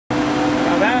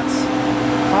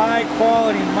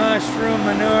quality mushroom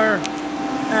manure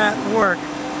at work.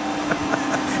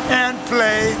 And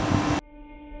play.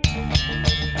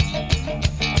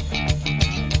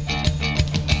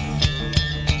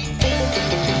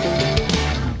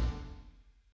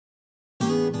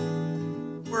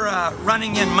 We're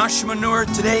running in mush manure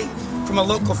today from a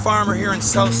local farmer here in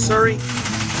South Surrey.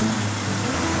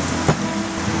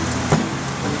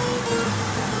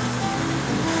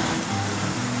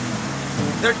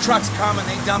 Their trucks come and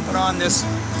they dump it on this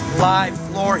live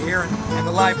floor here, and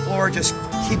the live floor just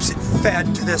keeps it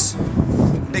fed to this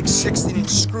big 16-inch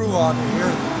screw auger here.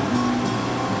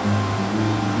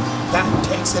 That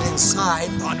takes it inside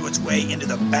onto its way into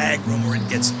the bag room where it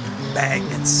gets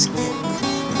bagged and skinned.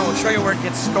 I'll show you where it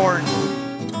gets stored.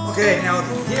 Okay, now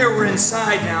here we're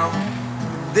inside now.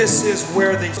 This is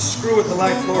where the screw with the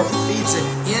live floor feeds it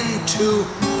into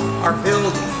our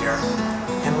building here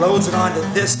and loads it onto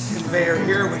this conveyor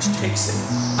here, which takes it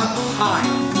up high.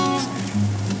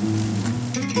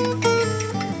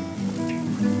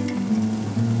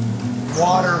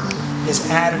 Water is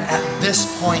added at this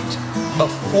point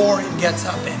before it gets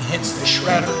up and hits the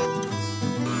shredder.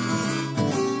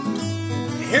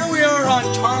 Here we are on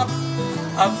top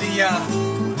of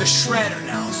the shredder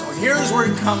now. So here's where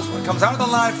it comes. When it comes out of the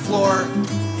live floor,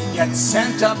 it gets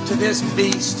sent up to this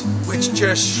beast, which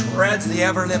just shreds the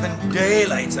ever-living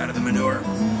daylights out of the manure.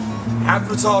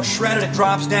 After it's all shredded, it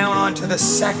drops down onto the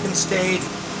second stage.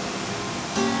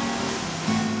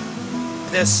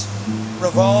 This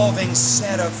revolving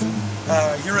set of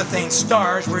urethane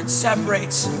stars where it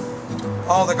separates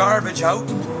all the garbage out.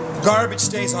 Garbage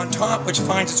stays on top, which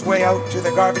finds its way out to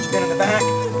the garbage bin in the back.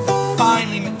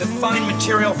 The fine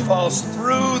material falls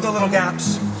through the little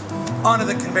gaps onto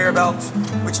the conveyor belt,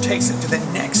 which takes it to the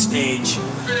next stage.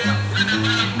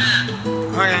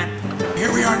 Okay,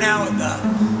 here we are now at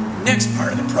the next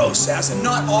part of the process, and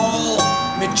not all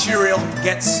material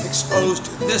gets exposed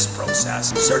to this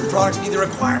process. Certain products need the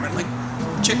requirement, like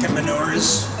chicken manure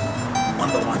is one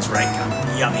of the ones, right?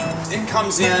 Yummy. It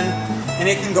comes in and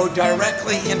it can go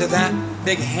directly into that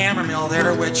big hammer mill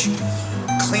there, which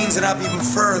cleans it up even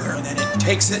further, and then it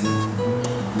takes it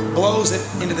and blows it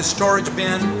into the storage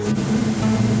bin.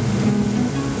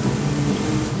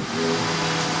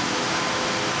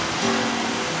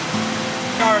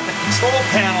 Now at the control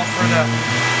panel for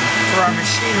our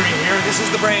machinery here. This is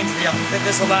the brains of the outfit.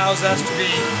 This allows us to be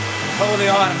totally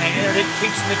automated. It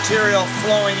keeps material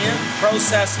flowing in,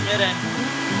 processing it, and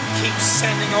keeps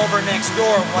sending over next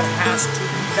door what has to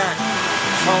be done.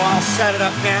 So I'll set it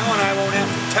up now and I won't have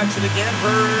to touch it again for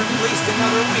at least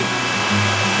another week.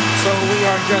 So we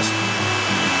are just,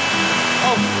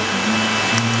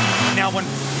 now when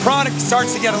product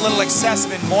starts to get a little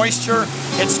excessive in moisture,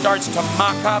 it starts to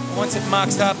muck up. Once it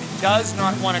mucks up, it does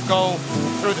not want to go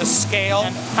through the scale.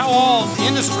 And how all the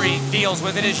industry deals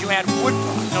with it is you add wood,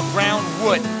 ground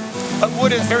wood. But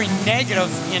wood is very negative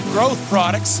in growth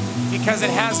products because it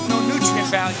has no nutrient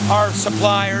value. Our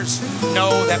suppliers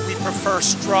know that we prefer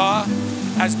straw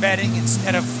as bedding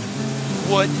instead of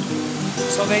wood.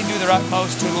 So they do their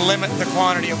utmost to limit the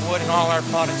quantity of wood in all our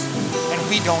products. And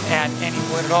we don't add any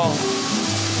wood at all.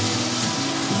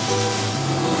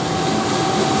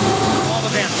 All the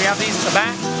bins, we have these at the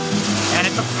back and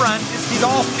at the front. These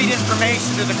all feed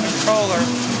information to the controller,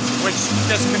 which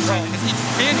this controls. Each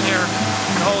bin here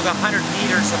can hold 100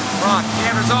 meters of product.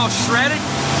 And it's all shredded,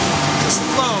 it just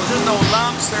flows. There's no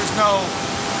lumps, there's no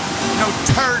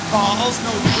turd balls,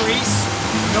 no grease,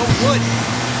 no wood.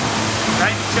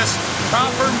 Right? Just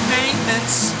proper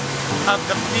maintenance of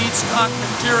the feedstock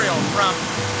material from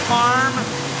farm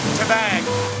to bag.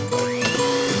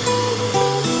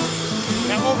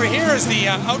 Now over here is the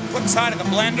output side of the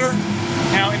blender.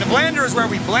 Now in the blender is where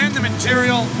we blend the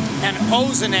material and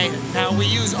ozonate it. Now we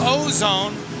use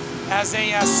ozone as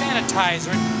a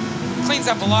sanitizer. It cleans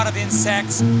up a lot of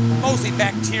insects, mostly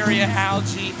bacteria,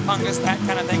 algae, fungus, that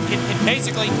kind of thing. It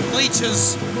basically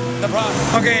bleaches the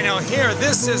product. Okay, now here,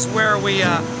 this is where we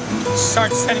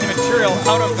start sending the material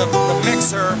out of the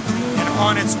mixer and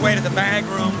on its way to the bag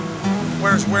room,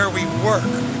 where's where we work.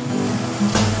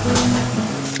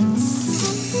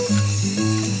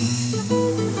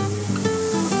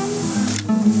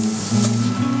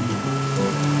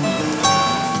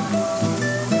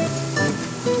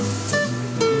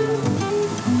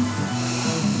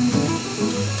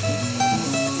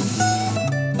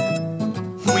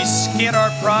 Skid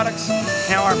our products.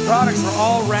 Now our products are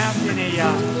all wrapped in a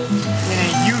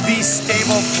UV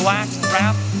stable black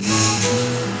wrap.